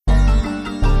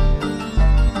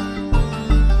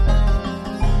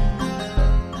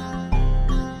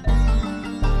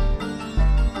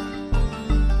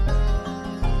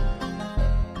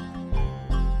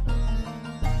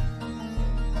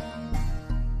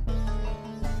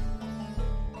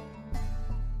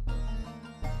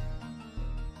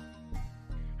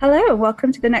Hello,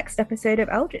 welcome to the next episode of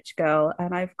Eldritch Girl,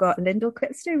 and I've got Lyndall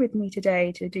Clipstone with me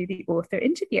today to do the author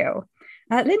interview.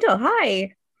 Lyndall,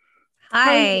 hi. How are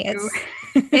Hi, you?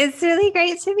 it's really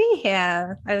great to be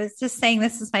here. I was just saying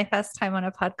this is my first time on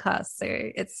a podcast, so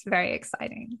it's very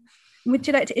exciting. Would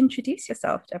you like to introduce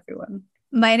yourself to everyone?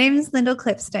 My name is Lyndall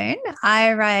Clipstone.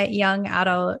 I write young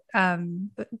adult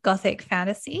Gothic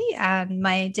fantasy, and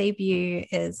my debut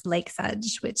is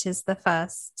LAKESEDGE, which is the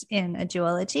first in a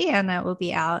duology, and that will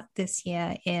be out this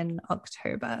year in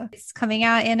October. It's coming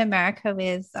out in America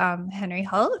with Henry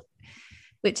Holt,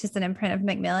 which is an imprint of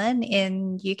Macmillan,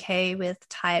 in UK with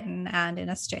Titan, and in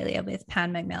Australia with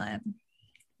Pan Macmillan.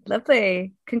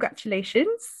 Lovely. Congratulations.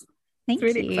 It's Thank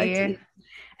really you. exciting.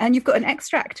 And you've got an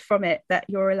extract from it that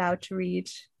you're allowed to read.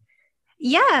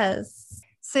 Yes.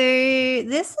 So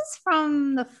this is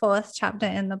from the fourth chapter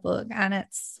in the book, and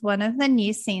it's one of the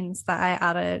new scenes that I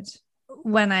added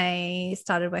when I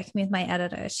started working with my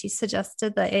editor. She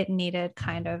suggested that it needed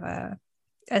kind of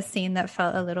a scene that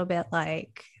felt a little bit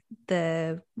like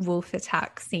the wolf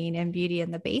attack scene in Beauty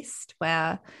and the Beast,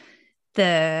 where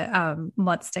the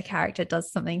monster character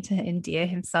does something to endear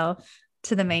himself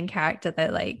to the main character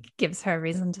that like gives her a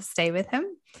reason to stay with him.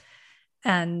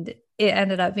 And it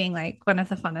ended up being like one of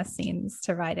the funnest scenes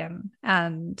to write in.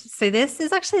 And so this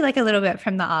is actually like a little bit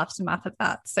from the aftermath of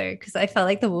that. So because I felt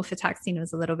like the wolf attack scene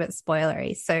was a little bit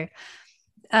spoilery. So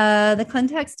the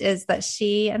context is that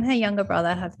she and her younger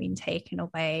brother have been taken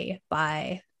away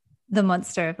by the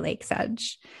monster of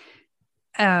LAKESEDGE.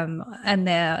 And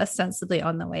they're ostensibly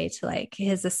on the way to like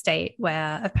his estate,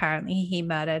 where apparently he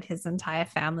murdered his entire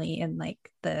family in like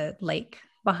the lake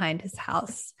behind his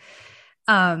house.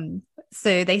 So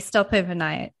they stop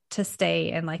overnight to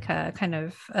stay in like a kind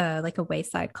of like a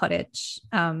wayside cottage.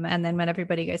 And then when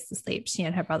everybody goes to sleep, she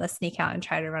and her brother sneak out and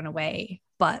try to run away,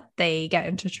 but they get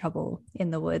into trouble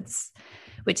in the woods,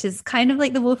 which is kind of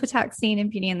like the wolf attack scene in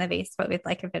Beauty and the Beast, but with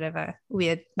like a bit of a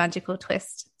weird magical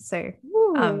twist. So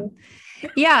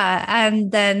yeah,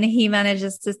 and then he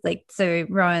manages to like, so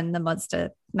Rowan the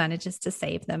monster manages to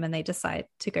save them, and they decide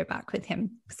to go back with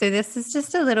him. So this is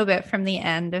just a little bit from the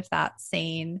end of that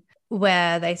scene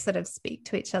where they sort of speak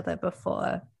to each other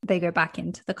before they go back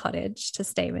into the cottage to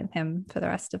stay with him for the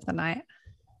rest of the night.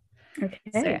 So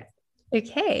Okay.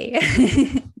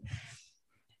 okay.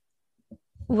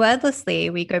 Wordlessly,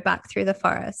 we go back through the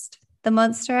forest. The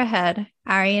monster ahead,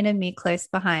 Arian and me close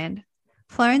behind.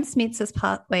 Florence meets us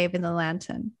partway with a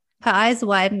lantern. Her eyes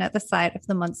widen at the sight of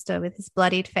the monster with his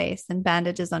bloodied face and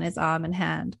bandages on his arm and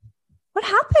hand. What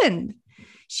happened?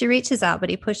 She reaches out, but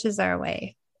he pushes her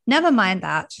away. Never mind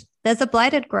that. There's a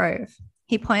blighted grove.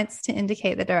 He points to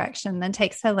indicate the direction, then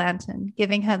takes her lantern,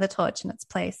 giving her the torch in its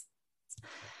place.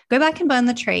 Go back and burn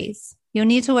the trees. You'll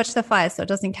need to watch the fire so it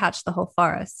doesn't catch the whole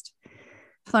forest.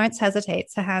 Florence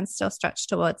hesitates, her hands still stretched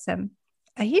towards him.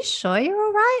 Are you sure you're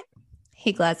all right?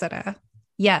 He glares at her.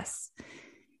 Yes.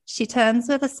 She turns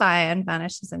with a sigh and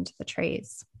vanishes into the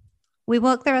trees. We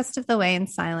walk the rest of the way in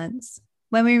silence.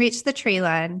 When we reach the tree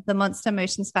line, the monster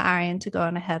motions for Arian to go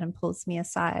on ahead and pulls me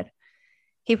aside.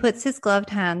 He puts his gloved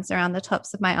hands around the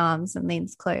tops of my arms and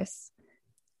leans close.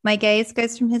 My gaze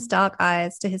goes from his dark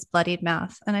eyes to his bloodied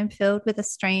mouth, and I'm filled with a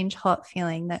strange, hot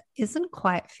feeling that isn't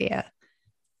quite fear.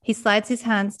 He slides his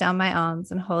hands down my arms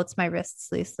and holds my wrists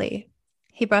loosely.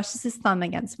 He brushes his thumb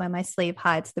against where my sleeve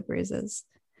hides the bruises.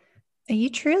 Are you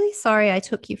truly sorry I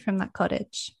took you from that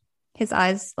cottage? His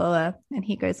eyes lower, and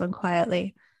he goes on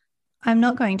quietly. I'm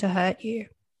not going to hurt you.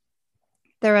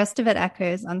 The rest of it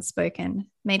echoes unspoken,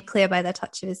 made clear by the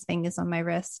touch of his fingers on my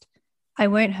wrist. I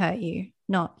won't hurt you,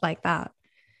 not like that.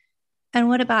 And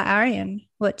what about Arian?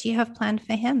 What do you have planned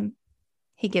for him?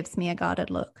 He gives me a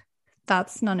guarded look.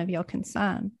 That's none of your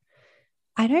concern.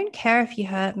 I don't care if you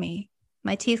hurt me.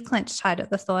 My teeth clench tight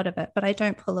at the thought of it, but I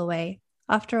don't pull away.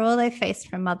 After all I faced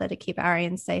from Mother to keep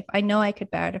Arian safe, I know I could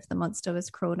bear it if the monster was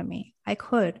cruel to me. I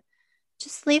could.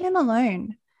 Just leave him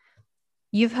alone.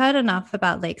 You've heard enough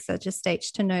about LAKESEDGE Estate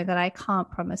to know that I can't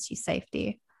promise you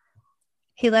safety.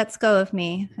 He lets go of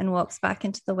me and walks back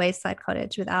into the wayside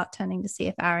cottage without turning to see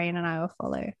if Arian and I will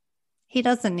follow. He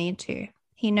doesn't need to.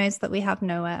 He knows that we have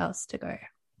nowhere else to go.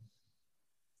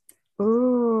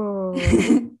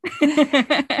 Ooh.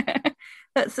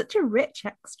 That's such a rich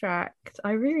extract.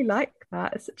 I really like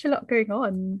that. There's such a lot going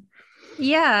on.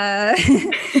 Yeah.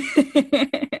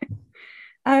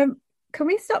 um, can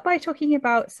we start by talking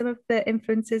about some of the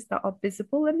influences that are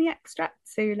visible in the extract?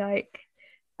 So, like,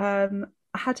 I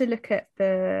had a look at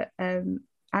the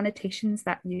annotations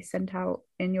that you sent out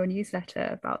in your newsletter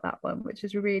about that one, which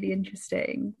is really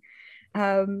interesting.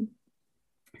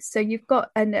 So you've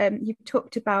got, and you've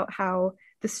talked about how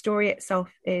the story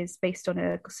itself is based on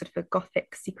a sort of a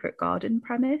Gothic secret garden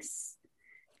premise.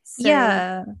 So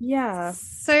Yeah. yeah,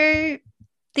 So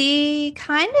the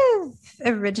kind of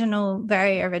original,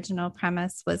 very original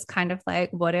premise was kind of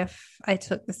like, what if I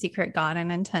took the secret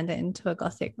garden and turned it into a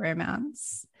Gothic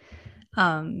romance?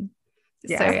 Um,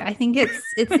 so yeah, I think it's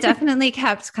definitely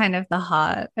kept kind of the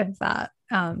heart of that.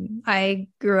 I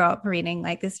grew up reading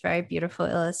like this very beautiful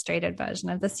illustrated version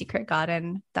of The Secret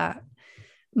Garden that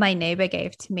my neighbor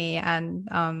gave to me.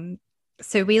 And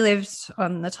so we lived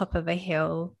on the top of a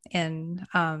hill in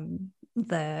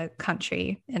the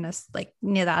country in a like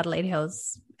near the Adelaide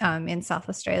Hills in South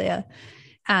Australia.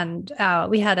 And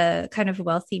we had a kind of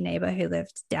wealthy neighbor who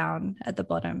lived down at the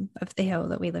bottom of the hill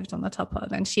that we lived on the top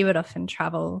of. And she would often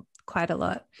travel quite a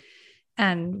lot.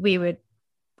 And we would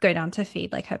go down to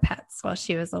feed like her pets while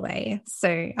she was away.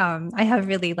 So I have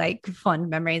really like fond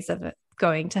memories of it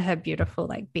going to her beautiful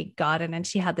like big garden. And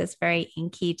she had this very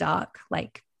inky dark,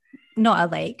 like not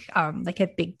a lake, like a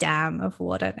big dam of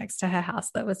water next to her house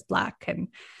that was black, and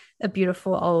a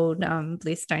beautiful old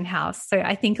bluestone house. So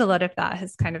I think a lot of that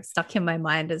has kind of stuck in my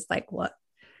mind as like what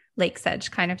LAKESEDGE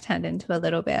kind of turned into a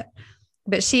little bit.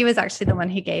 But she was actually the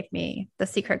one who gave me the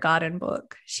Secret Garden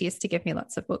book. She used to give me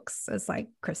lots of books as like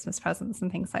Christmas presents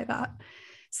and things like that.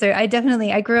 So I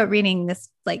grew up reading this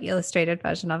like illustrated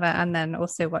version of it, and then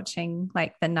also watching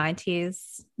like the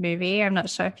 90s movie. I'm not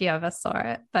sure if you ever saw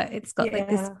it, but it's got like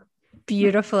this yeah.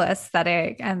 beautiful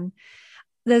aesthetic, and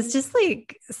there's just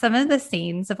like some of the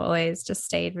scenes have always just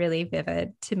stayed really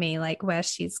vivid to me, like where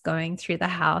she's going through the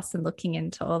house and looking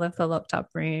into all of the locked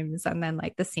up rooms, and then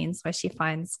like the scenes where she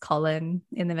finds Colin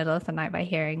in the middle of the night by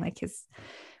hearing like his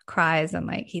cries, and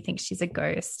like he thinks she's a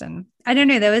ghost. And I don't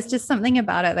know, there was just something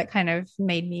about it that kind of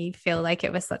made me feel like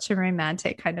it was such a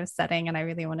romantic kind of setting, and I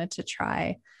really wanted to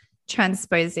try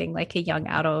transposing like a young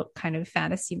adult kind of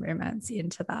fantasy romance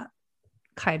into that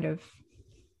kind of,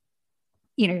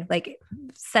 you know, like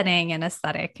setting and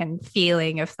aesthetic and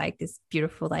feeling of like this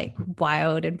beautiful like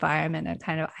wild environment and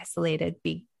kind of isolated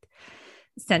big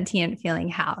sentient feeling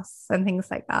house and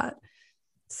things like that.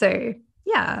 So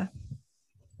yeah.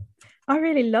 I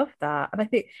really love that, and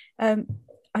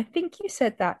I think you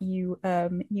said that you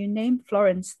named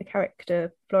Florence, the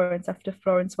character Florence, after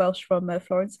Florence Welsh from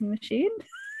Florence and the Machine.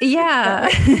 Is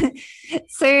that Yeah. right?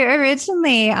 So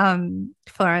originally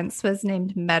Florence was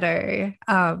named Meadow,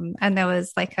 and there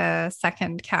was like a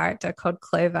second character called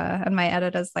Clover, and my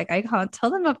editor's like, I can't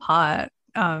tell them apart,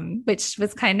 which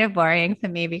was kind of worrying for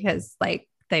me because like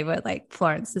they were like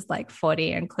Florence is like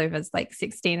 40 and Clover's like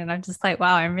 16, and I'm just like,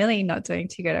 wow, I'm really not doing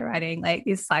too good at writing like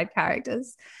these side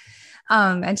characters.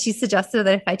 And she suggested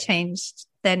that if I changed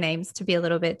their names to be a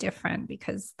little bit different,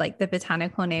 because like the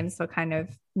botanical names were kind of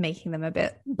making them a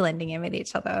bit blending in with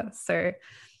each other. So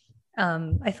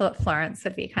I thought Florence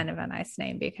would be kind of a nice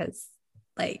name because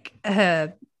like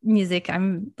her music,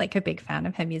 I'm like a big fan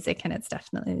of her music, and it's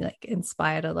definitely like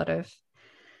inspired a lot of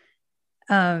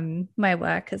my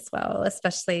work as well,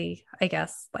 especially I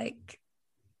guess like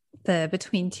the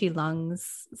Between Two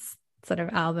Lungs sort of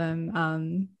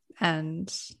album.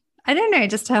 And I don't know,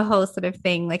 just her whole sort of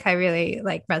thing. Like I really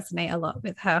like resonate a lot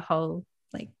with her whole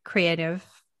like creative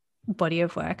body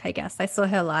of work, I guess. I saw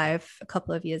her live a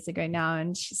couple of years ago now,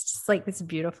 and she's just like this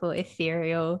beautiful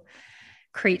ethereal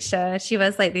creature. She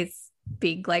wears like these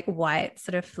big like white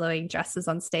sort of flowing dresses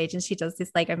on stage, and she does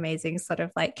this like amazing sort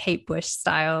of like Kate Bush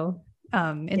style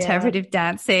Yeah. interpretive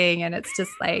dancing, and it's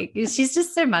just like she's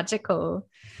just so magical.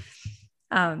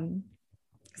 um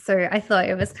so I thought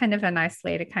it was kind of a nice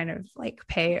way to kind of like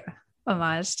pay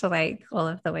homage to like all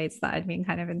of the ways that I'd been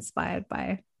kind of inspired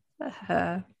by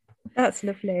her. That's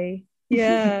lovely.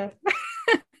 Yeah.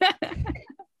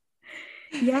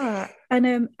 Yeah.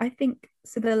 And I think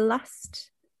so the last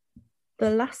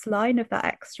line of that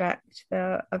extract,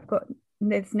 I've got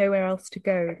there's nowhere else to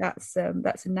go. That's a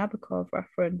Nabokov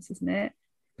reference, isn't it?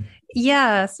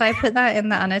 Yeah, so I put that in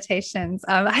the annotations.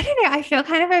 I don't know. I feel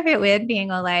kind of a bit weird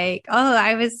being all like, oh,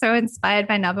 I was so inspired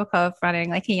by Nabokov running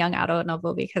like a young adult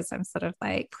novel, because I'm sort of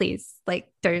like, please,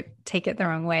 like, don't take it the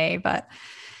wrong way. But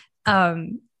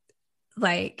um,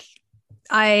 like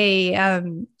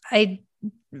I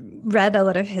read a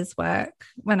lot of his work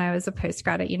when I was a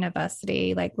postgrad at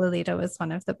university. Like Lolita was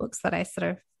one of the books that I sort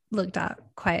of looked at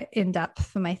quite in depth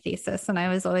for my thesis, and I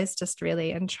was always just really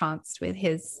entranced with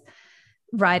his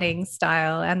writing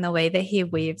style and the way that he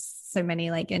weaves so many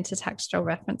like intertextual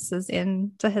references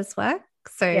into his work.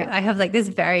 So Yeah. I have like this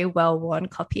very well-worn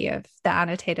copy of the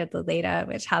annotated Lolita,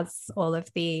 which has all of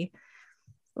the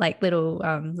like little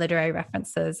literary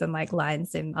references and like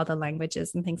lines in other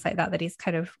languages and things like that that he's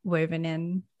kind of woven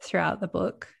in throughout the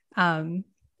book.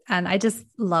 And I just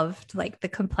loved like the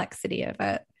complexity of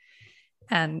it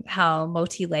and how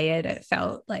multi-layered it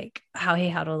felt, like how he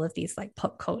had all of these like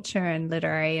pop culture and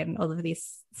literary and all of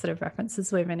these sort of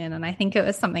references woven in. And I think it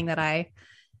was something that I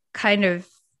kind of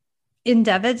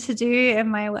endeavored to do in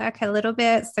my work a little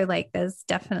bit. So like there's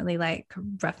definitely like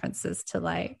references to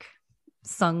like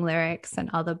song lyrics and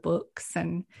other books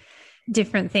and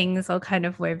different things all kind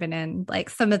of woven in, like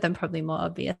some of them probably more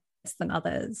obvious than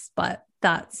others, but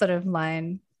that sort of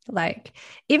line, like,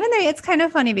 even though it's kind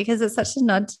of funny because it's such a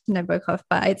nod to Nabokov,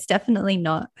 but it's definitely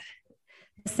not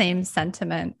the same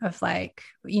sentiment of like,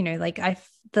 you know, like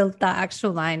that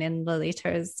actual line in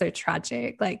Lolita is so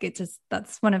tragic. Like it just,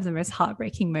 that's one of the most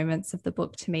heartbreaking moments of the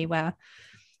book to me, where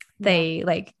they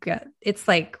like, it's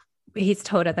like he's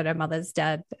told her that her mother's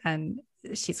dead and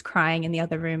she's crying in the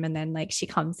other room, and then like she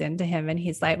comes into him and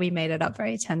he's like, we made it up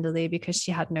very tenderly because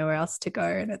she had nowhere else to go.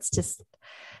 And it's just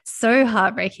so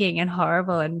heartbreaking and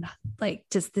horrible, and like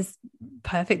just this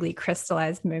perfectly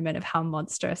crystallized moment of how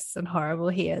monstrous and horrible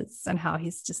he is and how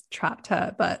he's just trapped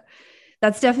her. But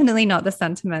that's definitely not the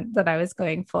sentiment that I was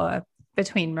going for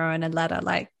between Rowan and Letta.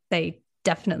 Like they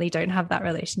definitely don't have that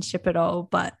relationship at all,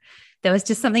 but there was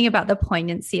just something about the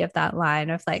poignancy of that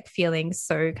line of like feeling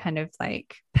so kind of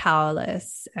like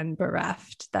powerless and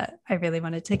bereft that I really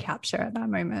wanted to capture at that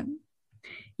moment.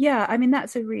 Yeah, I mean,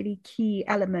 that's a really key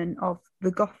element of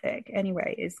the Gothic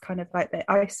anyway, is kind of like the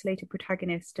isolated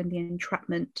protagonist and the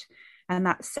entrapment and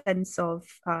that sense of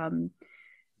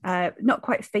not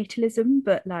quite fatalism,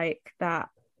 but like that,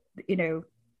 you know,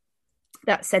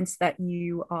 that sense that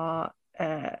you are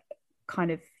kind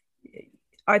of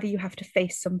either you have to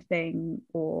face something,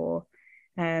 or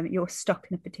you're stuck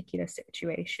in a particular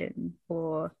situation,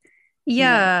 or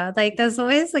yeah, like there's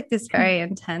always like this very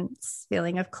intense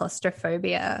feeling of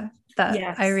claustrophobia that I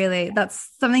yes, really, that's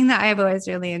something that I've always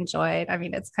really enjoyed. I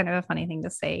mean, it's kind of a funny thing to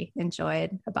say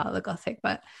enjoyed about the Gothic,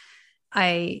 but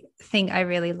I think I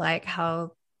really like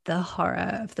how the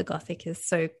horror of the Gothic is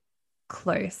so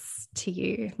close to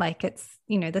you. Like it's,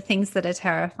 you know, the things that are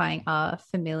terrifying are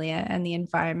familiar, and the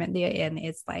environment they're in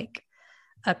is like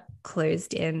a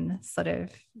closed in sort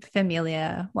of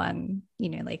familiar one, you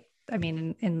know, like I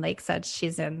mean in LAKESEDGE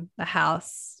she's in the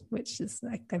house, which is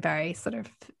like a very sort of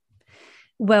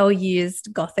well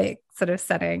used Gothic sort of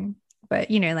setting, but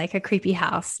you know, like a creepy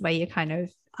house where you're kind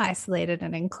of isolated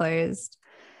and enclosed.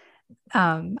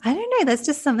 I don't know, there's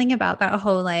just something about that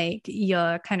whole like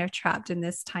you're kind of trapped in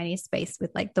this tiny space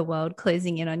with like the world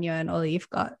closing in on you, and all you've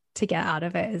got to get out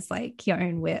of it is like your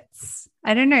own wits.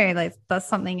 I don't know, like there's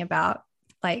something about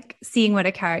like seeing what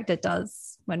a character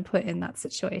does when put in that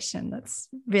situation that's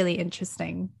really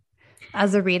interesting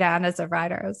as a reader and as a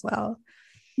writer as well.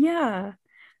 yeah.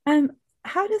 Um,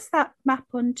 how does that map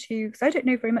onto? Because I don't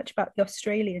know very much about the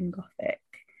Australian Gothic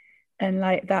and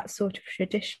like that sort of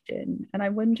tradition, and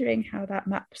I'm wondering how that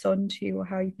maps onto, or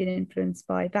how you've been influenced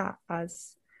by that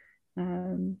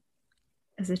um,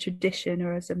 as a tradition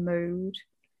or as a mode.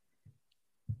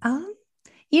 Um,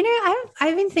 you know,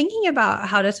 I've been thinking about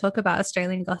how to talk about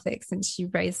Australian Gothic since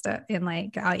you raised it in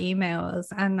like our emails,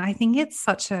 and I think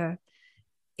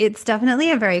it's definitely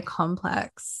a very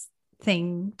complex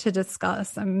thing to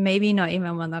discuss, and maybe not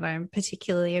even one that I'm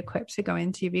particularly equipped to go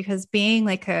into, because being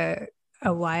like a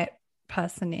white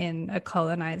person in a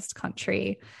colonized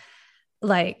country,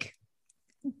 like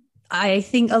I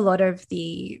think a lot of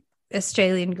the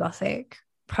Australian Gothic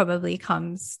probably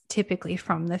comes typically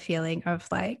from the feeling of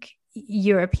like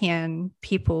European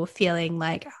people feeling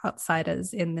like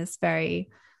outsiders in this very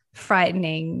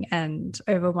frightening and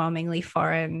overwhelmingly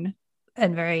foreign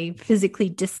and very physically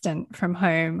distant from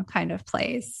home kind of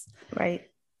place. Right.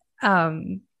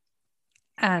 Um,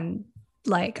 and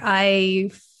like I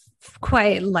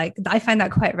find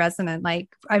that quite resonant. Like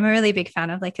I'm a really big fan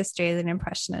of like Australian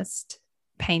Impressionist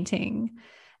painting,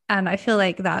 and I feel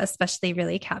like that especially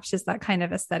really captures that kind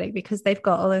of aesthetic, because they've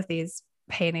got all of these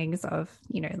paintings of,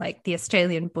 you know, like the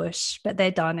Australian bush, but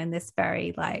they're done in this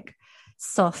very like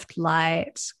soft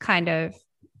light kind of,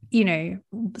 you know,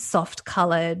 soft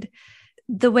colored,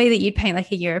 the way that you'd paint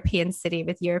like a European city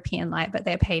with European light, but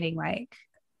they're painting like,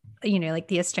 you know, like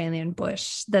the Australian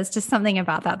bush. There's just something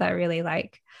about that really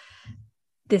like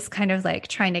this kind of like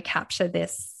trying to capture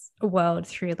this world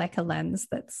through like a lens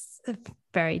that's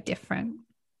very different.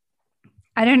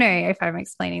 I don't know if I'm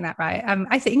explaining that right.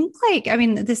 I think like, I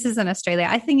mean, this is in Australia.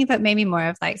 I think of it maybe more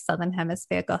of like Southern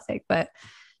Hemisphere Gothic, but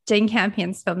Jane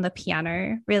Campion's film, The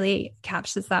Piano, really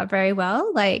captures that very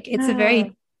well. Like it's a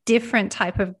very different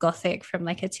type of Gothic from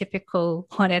like a typical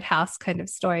haunted house kind of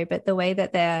story, but the way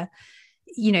that they're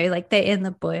like they're in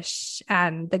the bush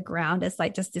and the ground is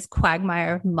like just this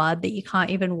quagmire of mud that you can't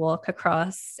even walk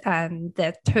across, and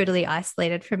they're totally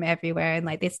isolated from everywhere in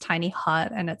like this tiny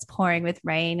hut, and it's pouring with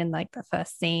rain in like the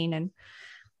first scene. And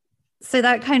so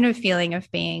that kind of feeling of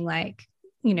being like,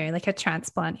 like a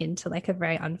transplant into like a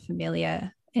very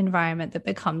unfamiliar environment that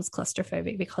becomes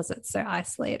claustrophobic because it's so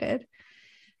isolated.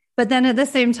 But then at the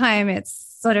same time,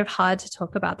 it's sort of hard to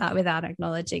talk about that without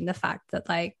acknowledging the fact that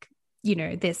like,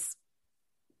 this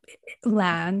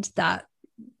land that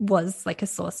was like a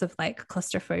source of like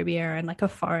claustrophobia and like a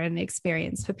foreign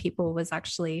experience for people was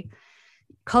actually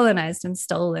colonized and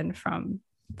stolen from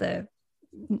the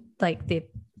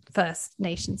First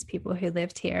Nations people who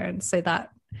lived here. And so that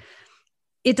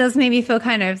it does make me feel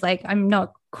kind of like I'm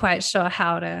not quite sure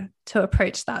how to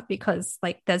approach that, because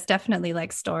like there's definitely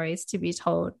like stories to be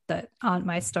told that aren't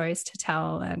my stories to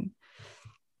tell, and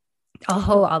a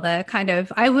whole other kind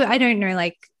of I don't know,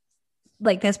 like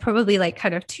there's probably like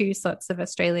kind of two sorts of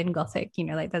Australian Gothic,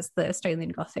 like there's the Australian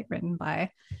Gothic written by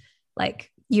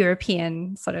like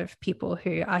European sort of people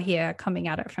who are here coming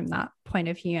at it from that point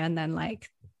of view, and then like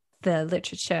the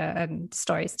literature and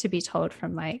stories to be told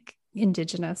from like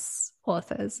Indigenous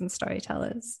authors and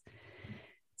storytellers.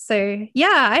 So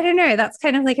yeah, I don't know, that's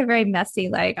kind of like a very messy,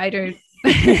 like I don't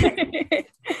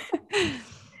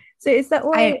So is that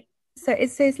why so it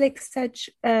says LAKESEDGE,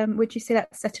 would you say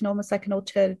that's set in almost like an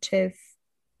alternative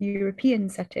European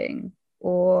setting,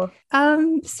 or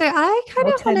so I kind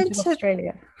of wanted to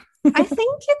Australia? I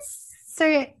think it's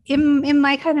so in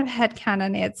my kind of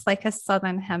headcanon, it's like a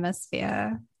Southern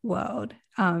Hemisphere world,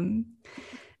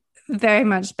 very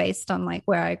much based on like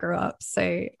where I grew up.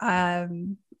 So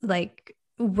like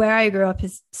where I grew up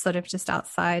is sort of just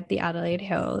outside the Adelaide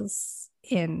Hills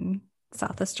in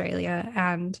South Australia,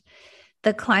 and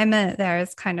the climate there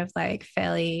is kind of like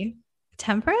fairly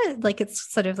temperate, like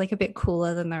it's sort of like a bit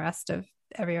cooler than the rest of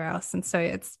everywhere else, and so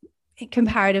it's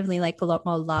comparatively like a lot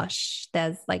more lush.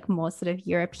 There's like more sort of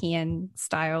European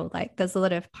style, like there's a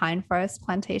lot of pine forest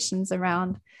plantations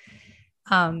around,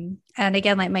 and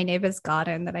again, like my neighbor's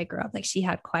garden that I grew up, like she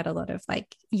had quite a lot of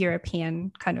like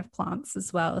European kind of plants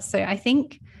as well. So I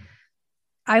think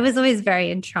I was always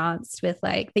very entranced with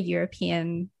like the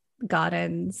European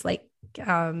gardens, like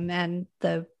and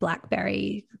the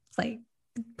blackberry like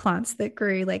plants that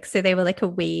grew, like so they were like a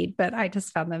weed, but I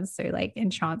just found them so like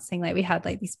entrancing. Like we had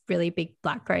like these really big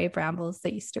blackberry brambles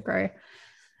that used to grow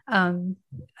in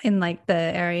like the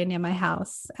area near my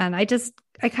house, and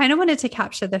I kind of wanted to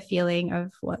capture the feeling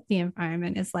of what the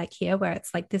environment is like here, where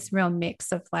it's like this real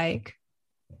mix of like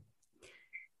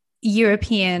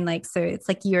European, like so it's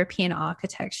like European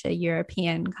architecture,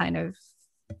 European kind of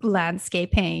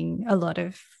landscaping, a lot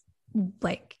of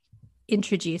like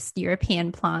introduced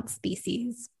European plant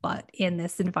species, but in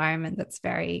this environment that's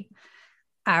very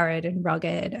arid and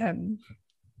rugged.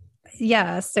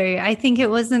 Yeah, so I think it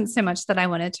wasn't so much that I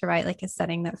wanted to write like a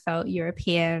setting that felt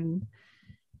European.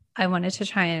 I wanted to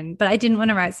try but I didn't want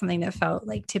to write something that felt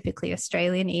like typically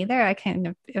Australian either.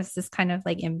 It was this kind of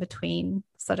like in between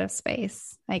sort of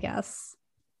space, I guess.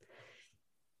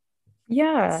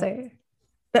 Yeah. So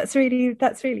that's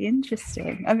really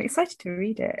interesting. I'm excited to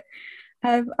read it.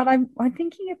 And I'm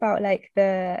thinking about like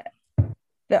the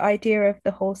idea of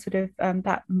the whole sort of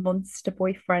that monster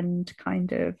boyfriend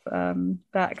kind of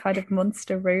that kind of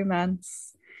monster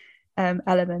romance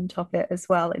element of it as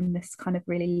well, in this kind of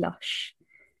really lush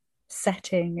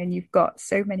setting, and you've got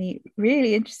so many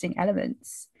really interesting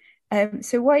elements.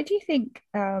 So why do you think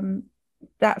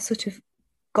that sort of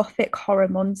Gothic horror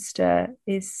monster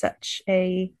is such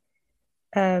a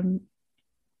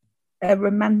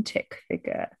romantic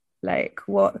figure? Like,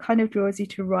 what kind of draws you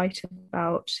to write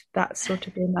about that sort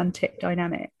of romantic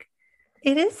dynamic?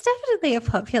 it is definitely a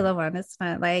popular one, isn't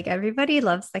it? Like everybody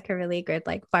loves like a really good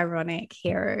like Byronic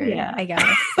hero, Yeah. I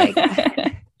guess. Like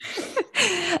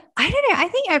I don't know. I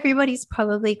think everybody's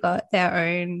probably got their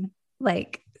own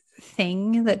like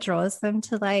thing that draws them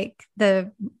to like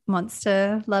the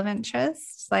monster love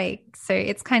interest. Like, so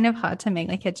it's kind of hard to make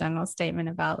like a general statement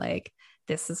about like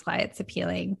this is why it's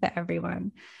appealing for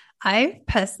everyone. I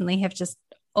personally have just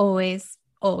always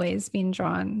been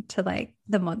drawn to like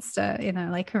the monster in a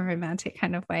like a romantic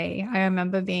kind of way. I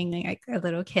remember being like a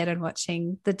little kid and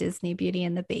watching the Disney Beauty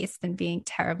and the Beast and being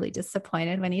terribly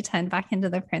disappointed when he turned back into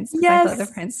the prince, because I thought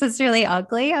the prince was really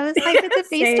ugly. I was like, but the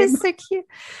Beast is so cute.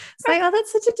 It's like, oh,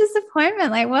 that's such a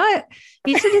disappointment. Like, what?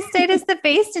 He should have stayed as the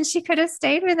Beast and she could have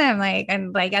stayed with him. Like,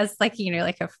 and like as like, you know,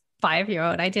 like a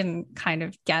 5-year-old, I didn't kind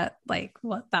of get like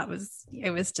what that was.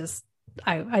 It was just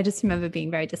I just remember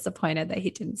being very disappointed that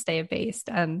he didn't stay a Beast.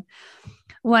 And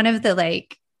one of the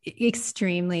like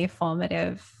extremely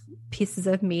formative pieces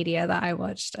of media that I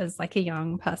watched as like a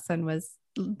young person was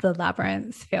the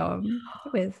Labyrinth film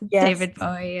with Yes. David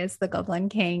Bowie as the Goblin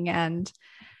King. And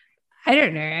I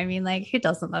don't know, I mean, like, who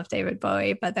doesn't love David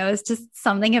Bowie? But there was just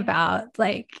something about,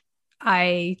 like,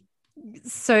 I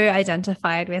so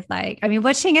identified with, like, I mean,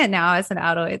 watching it now as an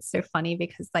adult, it's so funny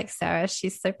because, like, Sarah,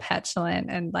 she's so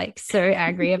petulant and like so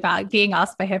angry about being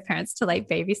asked by her parents to like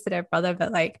babysit her brother,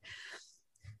 but like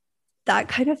that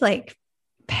kind of like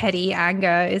petty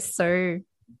anger is so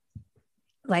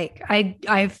like I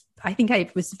think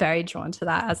I was very drawn to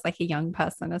that as like a young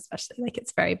person, especially, like,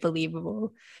 it's very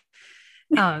believable.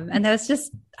 And there was just,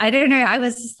 I don't know, I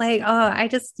was just like, oh, I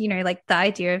just, you know, like the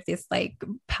idea of this like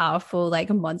powerful, like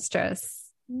monstrous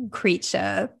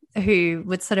creature who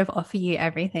would sort of offer you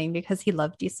everything because he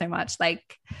loved you so much.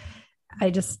 Like, I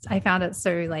found it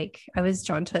so, like, I was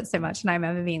drawn to it so much. And I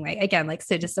remember being like, again, like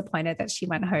so disappointed that she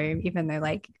went home, even though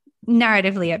like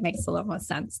narratively it makes a lot more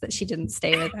sense that she didn't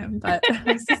stay with him. But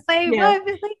I was just like, Yeah. well,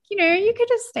 like, you know, you could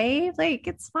have stayed, like,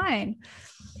 it's fine.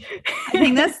 I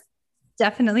think that's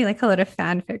definitely like a lot of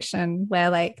fan fiction where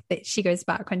like she goes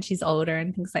back when she's older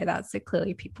and things like that. So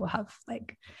clearly people have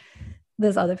like,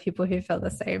 there's other people who feel the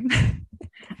same.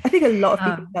 I think a lot of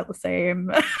people felt the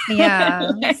same. Yeah.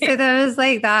 So there was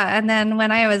like that. And then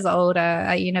when I was older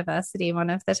at university, one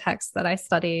of the texts that I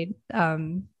studied,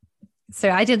 so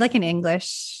I did like an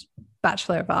English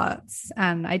Bachelor of Arts,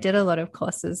 and I did a lot of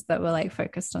courses that were like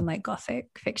focused on like Gothic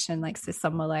fiction. Like, so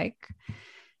some were like,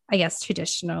 I guess,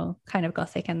 traditional kind of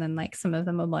Gothic, and then like some of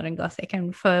them were modern Gothic.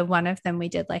 And for one of them, we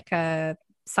did like a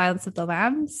Silence of the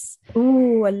Lambs.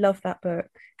 Oh, I love that book.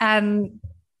 And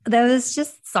there was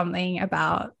just something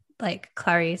about like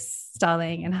Clarice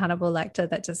Starling and Hannibal Lecter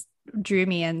that just drew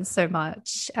me in so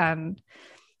much. And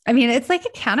I mean, it's like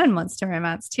a canon monster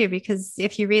romance too, because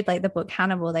if you read like the book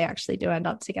Hannibal, they actually do end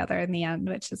up together in the end,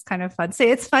 which is kind of fun. So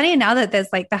it's funny now that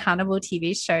there's like the Hannibal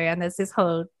TV show and there's this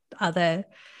whole other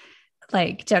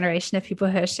like generation of people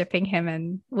who are shipping him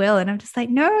and Will, and I'm just like,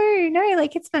 no,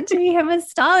 like it's meant to be him and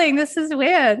Starling. This is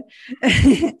weird.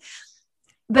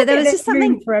 But there was just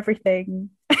something for everything.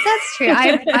 That's true.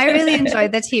 I really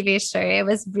enjoyed the TV show. It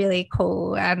was really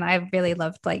cool, and I really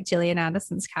loved like Gillian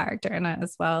Anderson's character in it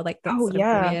as well. Like, that's sort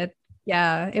of weird.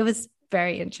 Yeah, it was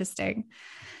very interesting.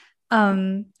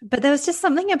 But there was just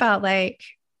something about like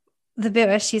the bit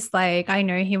where she's like, I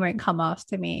know he won't come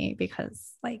after me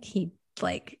because like he'd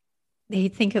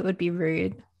think it would be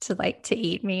rude to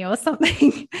eat me or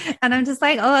something. And I'm just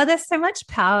like, oh, there's so much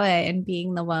power in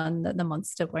being the one that the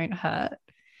monster won't hurt.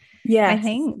 Yeah, I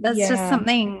think that's just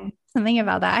something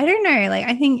about that. I don't know. Like,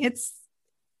 I think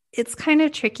it's kind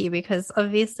of tricky because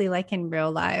obviously, like in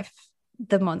real life,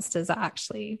 the monsters are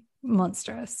actually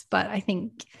monstrous. But I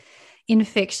think in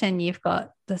fiction, you've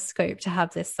got the scope to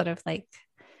have this sort of like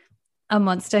a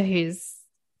monster who's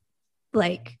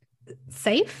like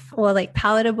safe or like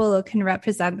palatable or can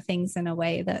represent things in a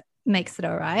way that makes it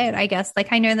all right. I guess,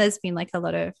 like, I know there's been like a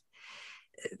lot of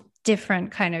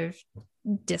different kind of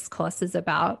discourses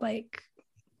about like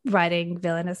writing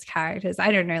villainous characters.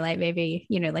 I don't know, like maybe,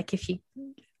 you know, like if you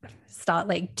start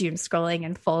like doom scrolling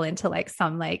and fall into like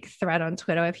some like thread on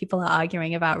Twitter where people are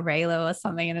arguing about Raylo or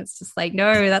something, and it's just like,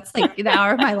 no, that's like an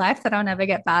hour of my life that I'll never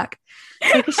get back.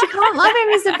 Like, she can't love him,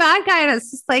 he's a bad guy. And it's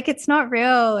just like, it's not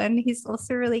real, and he's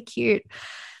also really cute.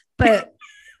 But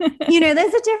you know,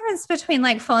 there's a difference between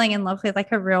like falling in love with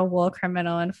like a real war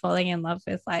criminal and falling in love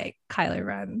with like Kylo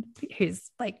Ren,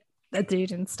 who's like a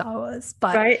dude in Star Wars.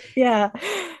 But right, yeah.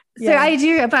 So I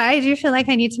do feel like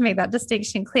I need to make that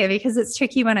distinction clear, because it's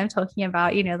tricky when I'm talking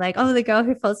about, you know, like, oh, the girl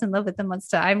who falls in love with the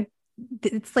monster.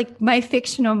 It's like my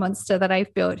fictional monster that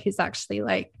I've built who's actually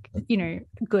like, you know,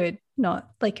 good, not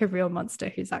like a real monster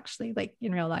who's actually like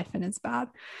in real life and is bad.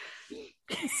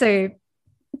 So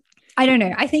I don't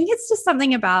know. I think it's just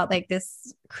something about like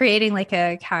this creating like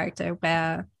a character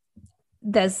where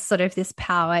there's sort of this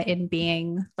power in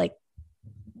being like,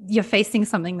 you're facing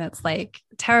something that's like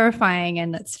terrifying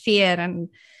and that's feared and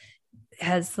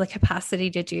has the capacity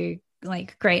to do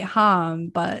like great harm.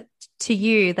 But to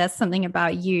you, there's something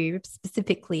about you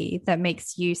specifically that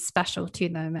makes you special to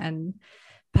them and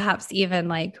perhaps even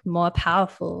like more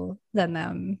powerful than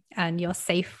them, and you're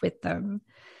safe with them.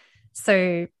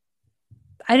 So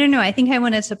I don't know. I think I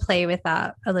wanted to play with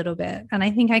that a little bit. And I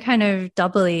think I kind of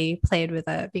doubly played with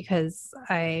it because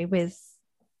with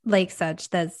LAKESEDGE,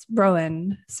 there's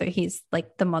Rowan. So he's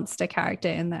like the monster character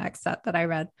in the excerpt that I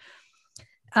read.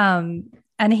 And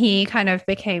he kind of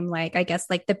became like, I guess,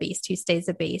 like the beast who stays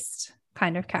a beast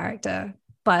kind of character,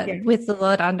 but with the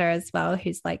Lord Under as well,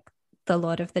 who's like the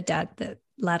Lord of the Dead that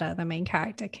Letta, the main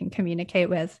character, can communicate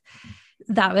with.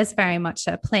 that was very much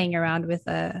a playing around with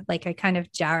a like a kind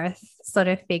of Jareth sort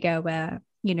of figure where,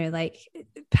 you know, like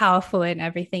powerful in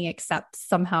everything except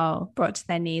somehow brought to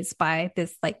their knees by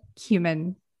this like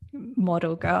human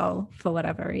mortal girl for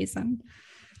whatever reason.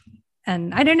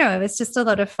 And I don't know, it was just a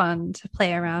lot of fun to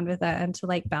play around with it and to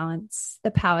like balance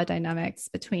the power dynamics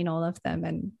between all of them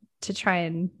and to try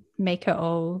and make it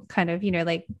all kind of, you know,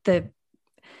 like the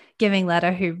giving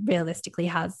letter who realistically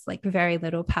has like very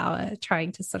little power,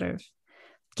 trying to sort of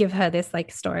give her this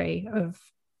like story of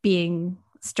being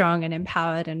strong and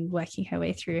empowered and working her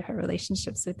way through her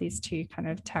relationships with these two kind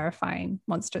of terrifying,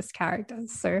 monstrous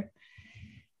characters. So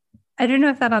I don't know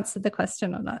if that answered the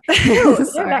question or not. No,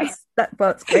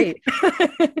 that's great.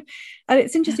 And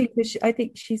it's interesting because I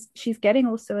think she's getting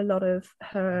also a lot of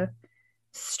her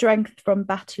strength from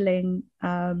battling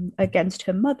against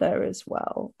her mother as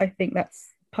well. I think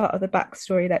that's part of the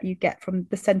backstory that you get from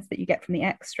the sense that you get from the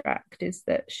extract is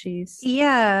that she's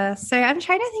yeah. So I'm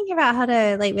trying to think about how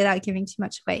to like without giving too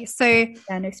much away. So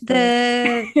yeah, no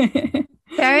the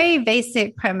very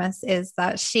basic premise is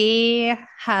that she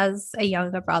has a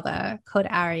younger brother called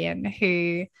Arian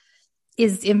who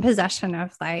is in possession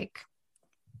of like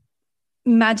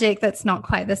magic that's not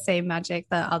quite the same magic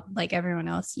that like everyone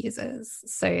else uses.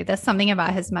 So there's something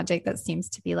about his magic that seems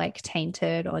to be like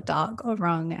tainted or dark or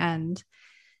wrong. And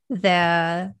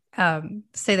they're so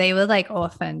they were like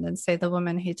orphaned. And so the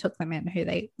woman who took them in, who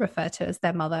they refer to as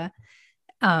their mother,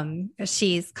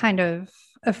 she's kind of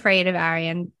afraid of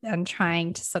Arian and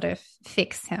trying to sort of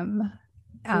fix him.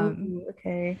 Ooh,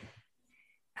 okay.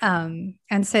 And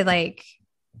so like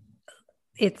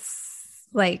it's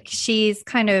like she's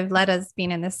kind of Letta's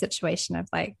been in this situation of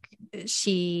like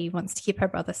she wants to keep her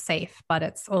brother safe, but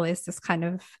it's always this kind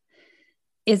of,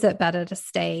 is it better to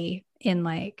stay in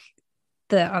like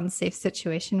the unsafe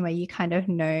situation where you kind of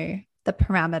know the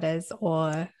parameters,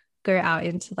 or go out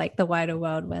into like the wider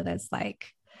world where there's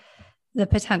like the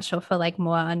potential for like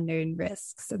more unknown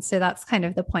risks. And so that's kind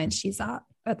of the point she's at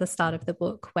the start of the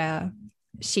book, where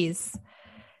she's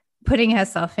putting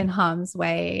herself in harm's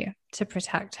way to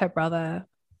protect her brother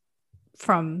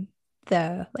from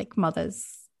the like mother's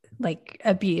like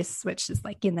abuse, which is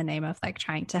like in the name of like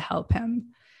trying to help him.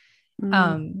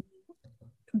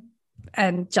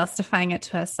 And justifying it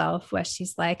to herself, where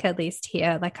she's like, at least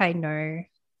here, like I know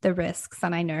the risks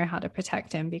and I know how to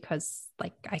protect him because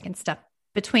like I can step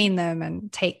between them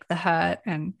and take the hurt.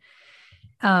 And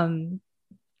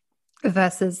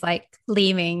versus like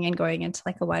leaving and going into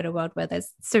like a wider world where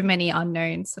there's so many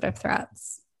unknown sort of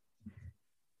threats.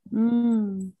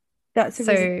 That's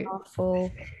a really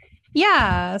powerful.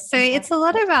 Yeah. So it's a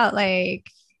lot about like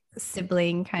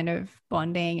sibling kind of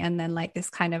bonding, and then like this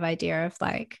kind of idea of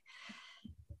like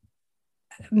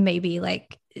maybe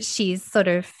like she's sort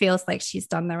of feels like she's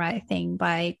done the right thing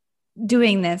by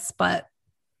doing this, but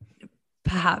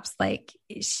perhaps like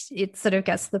it sort of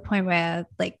gets to the point where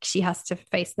like she has to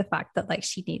face the fact that like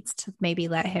she needs to maybe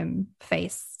let him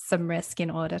face some risk in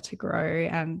order to grow.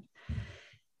 And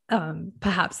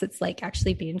perhaps it's like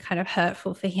actually been kind of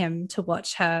hurtful for him to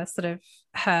watch her sort of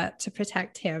hurt to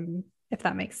protect him, if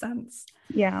that makes sense.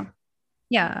 Yeah.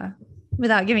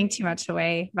 Without giving too much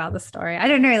away about the story, I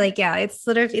don't know, like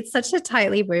it's such a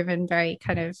tightly woven, very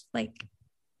kind of like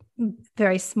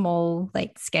very small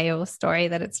like scale story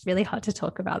that it's really hard to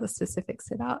talk about the specifics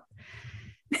without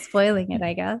spoiling it,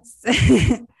 I guess.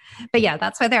 But yeah,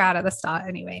 that's where they're at the start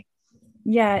anyway.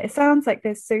 Yeah, it sounds like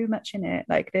there's so much in it.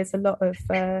 Like there's a lot of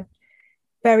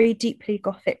very deeply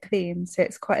Gothic themes. So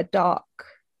it's quite a dark.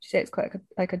 So it's quite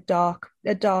like a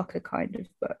darker kind of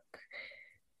book.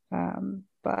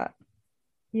 But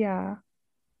yeah,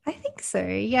 I think so.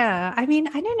 Yeah, I mean,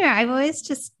 I don't know. I've always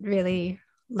just really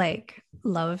like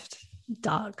loved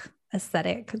dark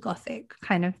aesthetic Gothic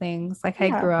kind of things. Like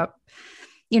I grew up,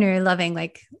 you know, loving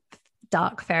like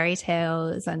dark fairy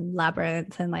tales and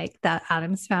Labyrinth and like that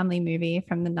Addams Family movie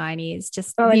from the 90s,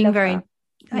 just being very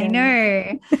I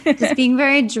know just being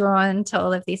very drawn to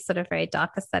all of these sort of very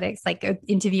dark aesthetics, like an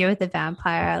Interview with the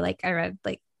Vampire. Like I read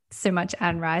like so much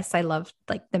Anne Rice. I loved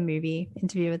like the movie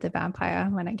Interview with the Vampire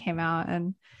when it came out,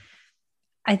 and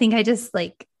I think I just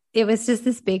like it was just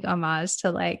this big homage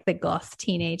to like the goth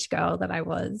teenage girl that I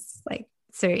was. Like,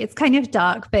 so it's kind of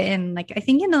dark, but in like, I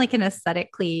think in like an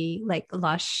aesthetically like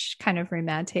lush kind of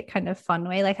romantic kind of fun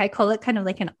way. Like I call it kind of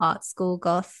like an art school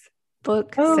goth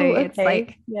book. Oh, so okay. It's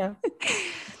like, yeah,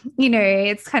 you know,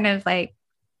 it's kind of like,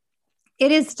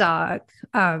 it is dark.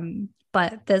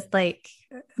 But there's like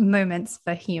moments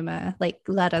for humor. Like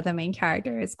Letta, the main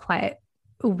character, is quite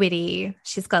witty.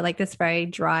 She's got like this very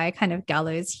dry kind of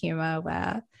gallows humor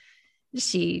where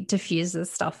she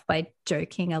diffuses stuff by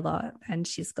joking a lot, and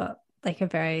she's got like a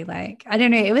very like, I don't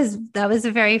know, that was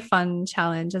a very fun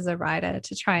challenge as a writer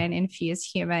to try and infuse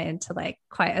humor into like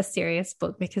quite a serious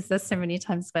book, because there's so many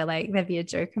times where like there'd be a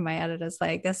joke and my editor's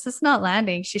like, this is not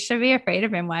landing, she should be afraid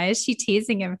of him, why is she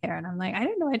teasing him here? And I'm like, I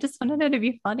don't know, I just wanted her to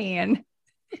be funny. And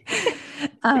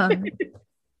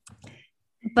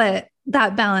but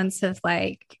that balance of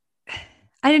like,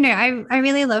 I don't know, I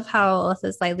really love how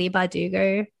authors like Leigh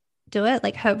Bardugo do it.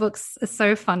 Like her books are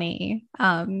so funny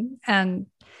and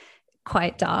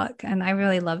quite dark, and I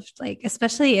really loved, like,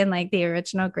 especially in like the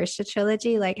original Grisha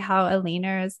trilogy, like how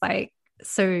Alina is like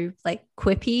so like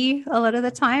quippy a lot of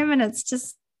the time, and it's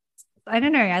just, I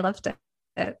don't know, I loved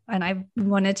it, and I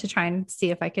wanted to try and see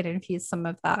if I could infuse some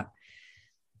of that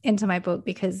into my book,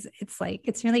 because it's like,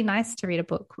 it's really nice to read a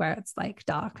book where it's like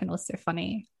dark and also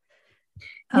funny.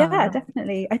 Yeah,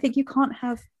 definitely. I think you can't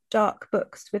have dark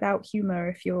books without humor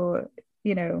if you're,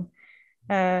 you know,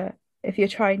 if you're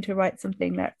trying to write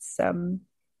something that's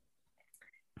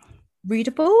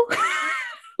readable.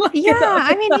 Like yeah,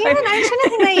 I mean, time. even I'm trying to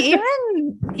think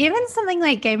like even something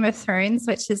like Game of Thrones,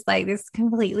 which is like this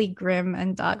completely grim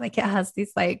and dark, like it has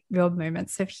these like real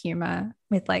moments of humor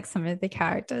with like some of the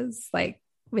characters, like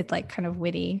with like kind of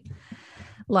witty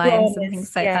lines and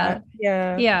things like Yeah, that.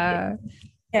 yeah, Yeah.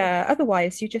 yeah.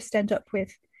 Otherwise, you just end up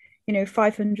with,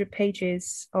 500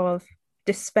 pages of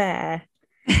despair,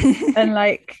 and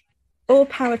like, all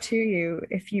power to you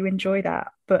if you enjoy that.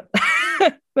 But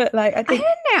but like, I I don't think,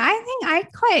 know. I think I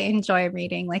quite enjoy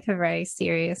reading like a very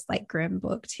serious, like grim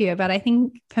book too. But I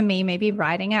think for me, maybe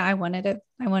writing it, I wanted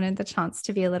the chance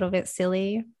to be a little bit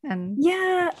silly and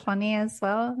yeah, funny as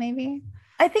well, maybe.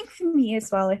 I think for me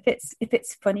as well, if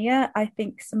it's funnier, I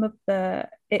think some of the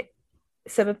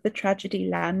tragedy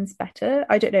lands better.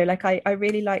 I don't know, like I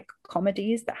really like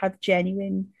comedies that have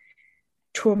genuine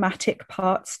traumatic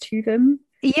parts to them.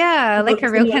 Yeah, like a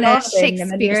When real you're kind of laughing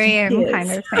and then you're just in Shakespearean kind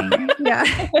tears. of thing. Yeah.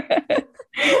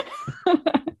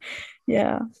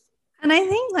 Yeah. And I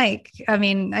think like, I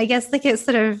mean, I guess like it's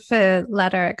sort of a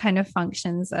letter, it kind of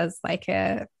functions as like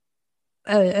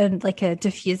like a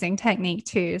diffusing technique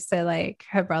too. So like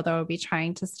her brother will be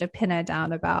trying to sort of pin her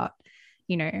down about,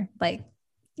 like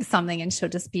something, and she'll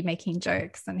just be making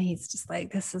jokes, and he's just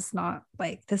like, this is not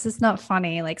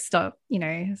funny, like stop,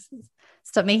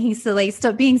 stop making silly,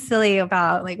 stop being silly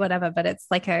about like whatever. But it's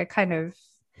like a kind of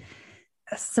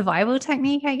a survival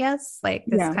technique, I guess, like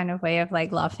this Yeah. kind of way of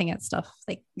like laughing at stuff,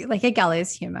 like a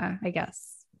gallows humor, I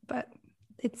guess. But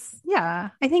it's, yeah,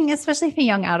 I think especially for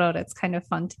young adult, it's kind of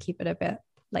fun to keep it a bit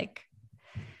like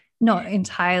not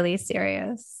entirely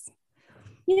serious.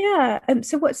 Yeah.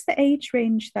 So what's the age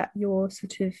range that you're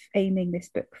sort of aiming this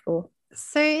book for?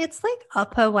 So it's like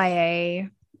upper YA.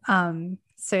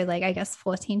 So like I guess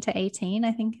 14 to 18,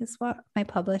 I think is what my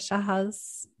publisher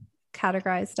has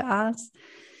categorized it as.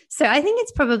 So I think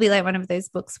it's probably like one of those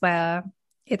books where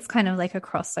it's kind of like a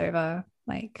crossover,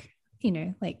 like,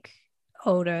 like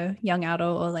older young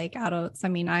adult or like adults. I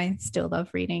mean, I still love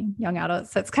reading young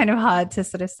adults, so it's kind of hard to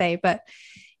sort of say, but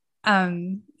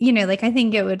like I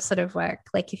think it would sort of work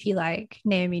like if you like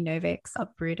Naomi Novik's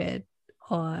Uprooted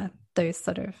or those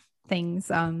sort of things,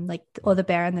 like, or The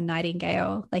Bear and the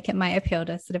Nightingale, like it might appeal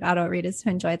to sort of adult readers who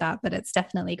enjoy that, but it's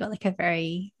definitely got like a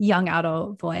very young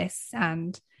adult voice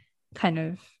and kind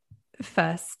of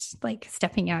first like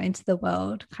stepping out into the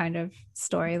world kind of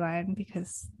storyline,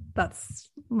 because that's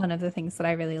one of the things that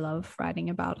I really love writing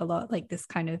about a lot, like this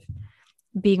kind of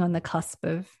being on the cusp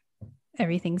of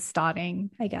everything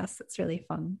starting. I guess it's really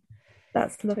fun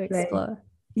That's to lovely. explore.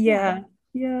 Yeah. Yeah.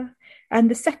 Yeah. And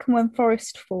the second one,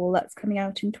 Forest Fall, that's coming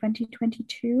out in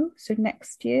 2022. So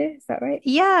next year, is that right?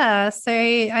 Yeah. So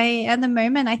I, at the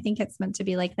moment, I think it's meant to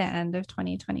be like the end of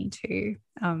 2022,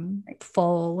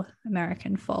 fall,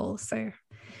 American fall. So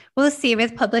we'll see.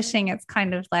 With publishing, it's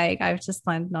kind of like I've just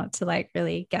learned not to like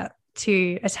really get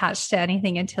too attached to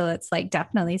anything until it's like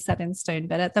definitely set in stone.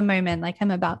 But at the moment, like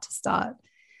I'm about to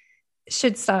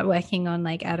should start working on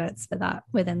like edits for that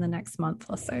within the next month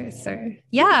or so. So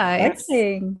yeah, it's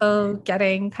Exciting. all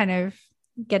getting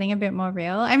a bit more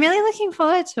real. I'm really looking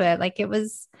forward to it. Like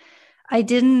I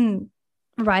didn't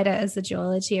write it as a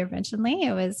duology originally.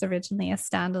 It was originally a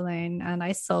standalone, and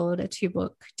I sold a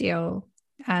 2-book deal,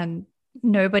 and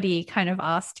nobody kind of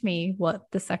asked me what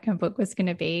the second book was going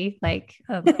to be like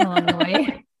along the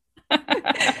way.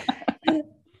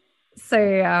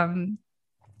 So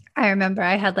I remember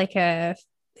I had like an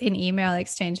email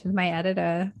exchange with my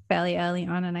editor fairly early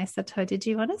on, and I said to her, "Did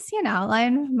you want to see an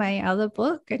outline of my other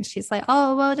book?" And she's like,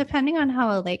 "Oh, well, depending on how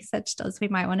a LAKESEDGE does, we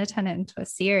might want to turn it into a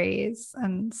series."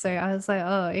 And so I was like,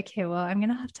 "Oh, okay, well, I'm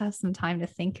gonna have to have some time to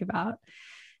think about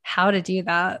how to do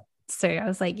that." So I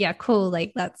was like, yeah, cool.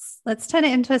 Like let's turn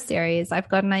it into a series. I've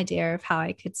got an idea of how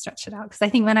I could stretch it out. Because I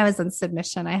think when I was on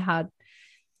submission, I had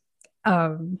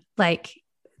like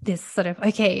this sort of,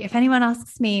 okay, if anyone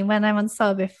asks me when I'm on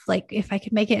sub, if I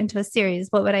could make it into a series,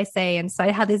 what would I say? And so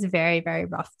I had this very, very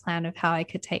rough plan of how I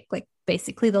could take like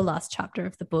basically the last chapter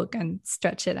of the book and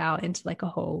stretch it out into like a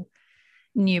whole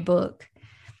new book.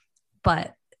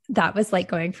 But that was like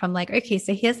going from like, okay,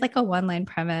 so here's like a one-line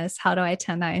premise. How do I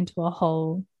turn that into a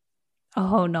whole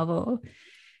novel?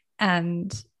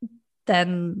 And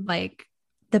then like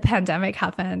the pandemic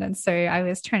happened, and so I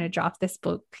was trying to draft this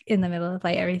book in the middle of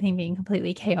like everything being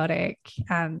completely chaotic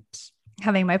and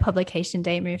having my publication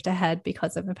date moved ahead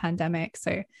because of the pandemic.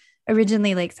 So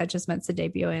originally LakeSedge was meant to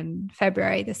debut in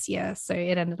February this year, so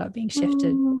it ended up being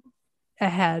shifted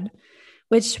ahead,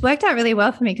 which worked out really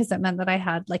well for me because it meant that I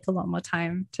had like a lot more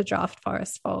time to draft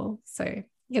Forest Fall. So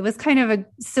it was kind of a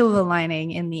silver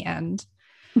lining in the end.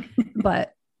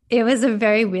 But it was a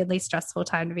very weirdly stressful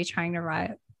time to be trying to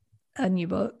write a new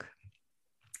book.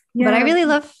 Yeah. But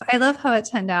I love how it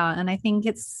turned out. And I think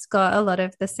it's got a lot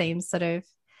of the same sort of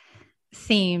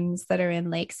themes that are in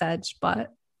LakeSedge,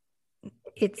 but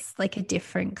it's like a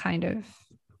different kind of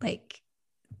like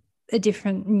a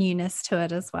different newness to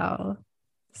it as well.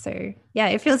 So yeah,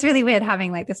 it feels really weird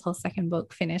having like this whole second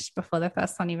book finished before the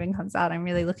first one even comes out. I'm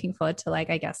really looking forward to like,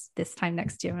 I guess this time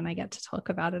next year when I get to talk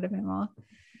about it a bit more.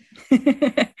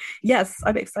 Yes,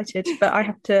 I'm excited, but I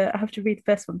have to read the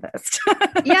first one first.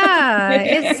 Yeah,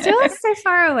 it's still so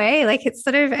far away. Like it's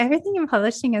sort of everything in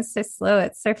publishing is so slow.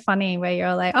 It's so funny where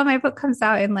you're like, oh, my book comes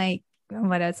out in like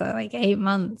what is it, like 8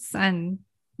 months, and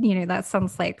you know that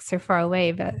sounds like so far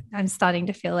away, but I'm starting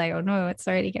to feel like, oh no, it's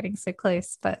already getting so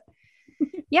close. But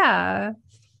yeah,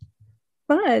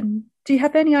 fun. Do you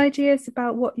have any ideas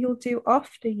about what you'll do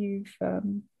after you've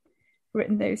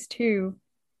written those two?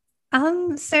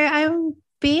 So I've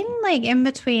been like in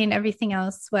between everything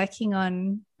else working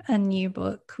on a new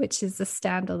book, which is a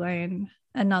standalone,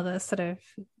 another sort of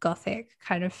Gothic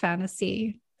kind of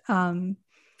fantasy. So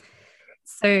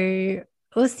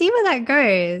we'll see where that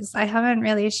goes. I haven't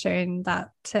really shown that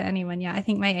to anyone yet. I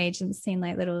think my agent's seen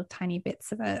like little tiny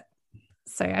bits of it.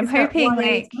 So I'm hoping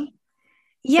like,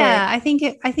 yeah, I think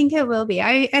it will be.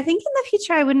 I think in the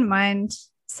future I wouldn't mind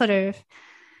sort of.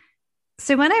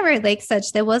 So when I wrote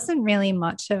LakeSedge, there wasn't really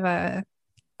much of a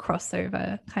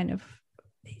crossover kind of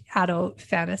adult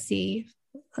fantasy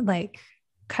like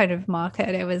kind of market.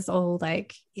 It was all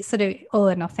like sort of all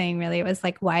or nothing really. It was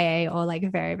like YA or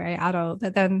like very, very adult.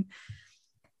 But then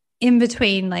in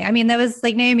between, like, I mean, there was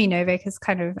like Naomi Novik is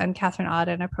kind of, and Catherine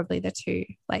Arden are probably the two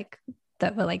like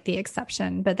that were like the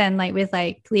exception. But then like with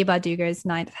like Leigh Bardugo's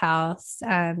Ninth House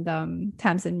and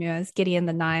Tamsin Muir's Gideon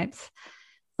the Ninth,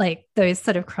 like those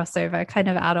sort of crossover kind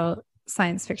of adult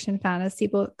science fiction fantasy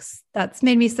books, that's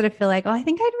made me sort of feel like, oh, I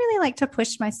think I'd really like to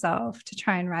push myself to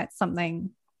try and write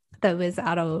something that was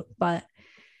adult. But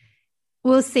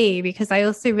we'll see, because I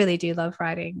also really do love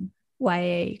writing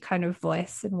YA kind of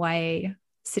voice and YA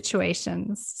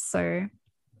situations. So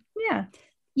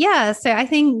yeah, so I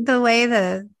think the way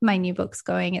that my new book's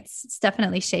going, it's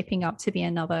definitely shaping up to be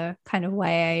another kind of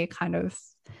YA kind of,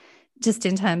 just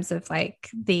in terms of like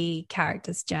the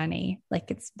character's journey. Like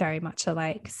it's very much a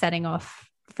like setting off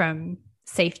from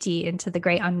safety into the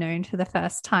great unknown for the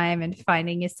first time and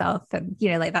finding yourself and,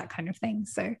 you know, like that kind of thing.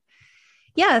 So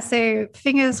yeah, so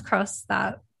fingers crossed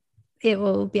that it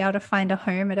will be able to find a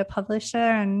home at a publisher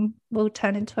and will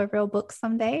turn into a real book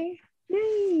someday.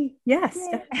 Yay. Yes,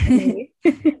 definitely.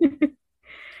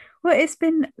 Well, it's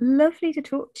been lovely to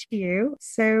talk to you.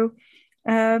 So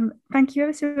thank you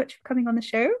ever so much for coming on the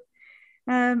show.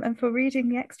 And for reading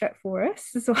the extract for us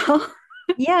as well.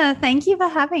 Yeah, thank you for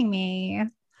having me.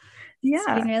 Yeah, it's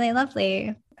been really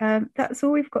lovely. That's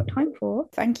all we've got time for.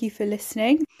 Thank you for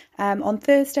listening. On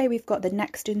Thursday, we've got the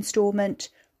next installment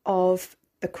of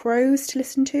The Crows to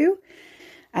listen to.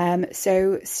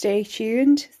 So stay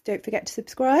tuned. Don't forget to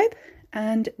subscribe,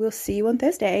 and we'll see you on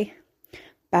Thursday.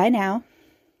 Bye now.